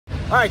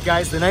All right,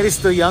 guys, the night is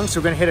still young, so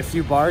we're gonna hit a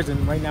few bars,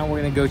 and right now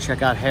we're gonna go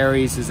check out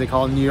Harry's, as they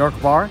call it, New York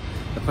bar,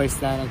 the place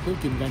that I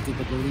think invented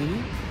the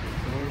Bellini. So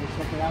we're gonna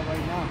check it out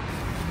right now.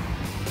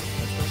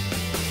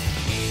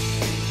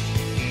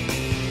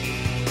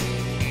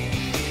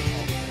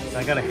 So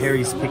I got a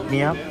Harry's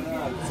pick-me-up.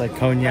 It's like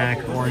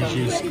cognac, orange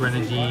juice,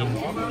 grenadine,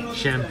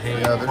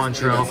 champagne,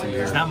 Cointreau.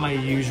 It's not my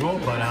usual,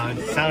 but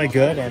it sounded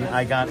good, and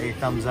I got a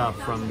thumbs up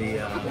from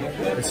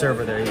the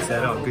server there. He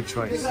said, "Oh, good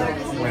choice." So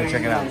we're gonna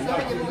check it out.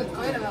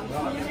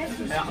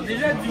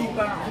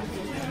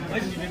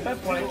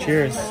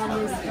 Cheers.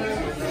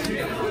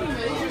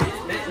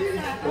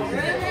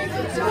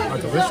 Oh,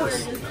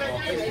 delicious.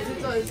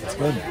 It's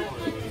good.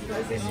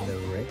 In the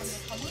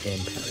Ritz in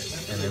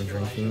Paris, and I'm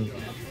drinking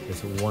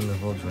this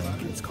wonderful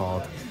drink. It's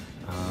called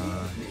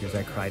Because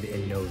I Cried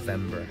in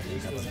November.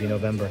 It happens to be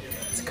November.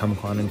 It's a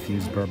Kumquat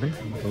infused bourbon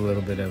with a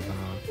little bit of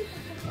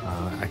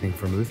I think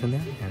vermouth in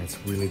there, and it's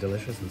really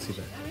delicious. Let's see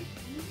the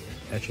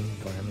etching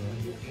for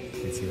Hemingway.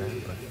 You can see that,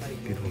 but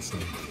beautiful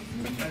scene.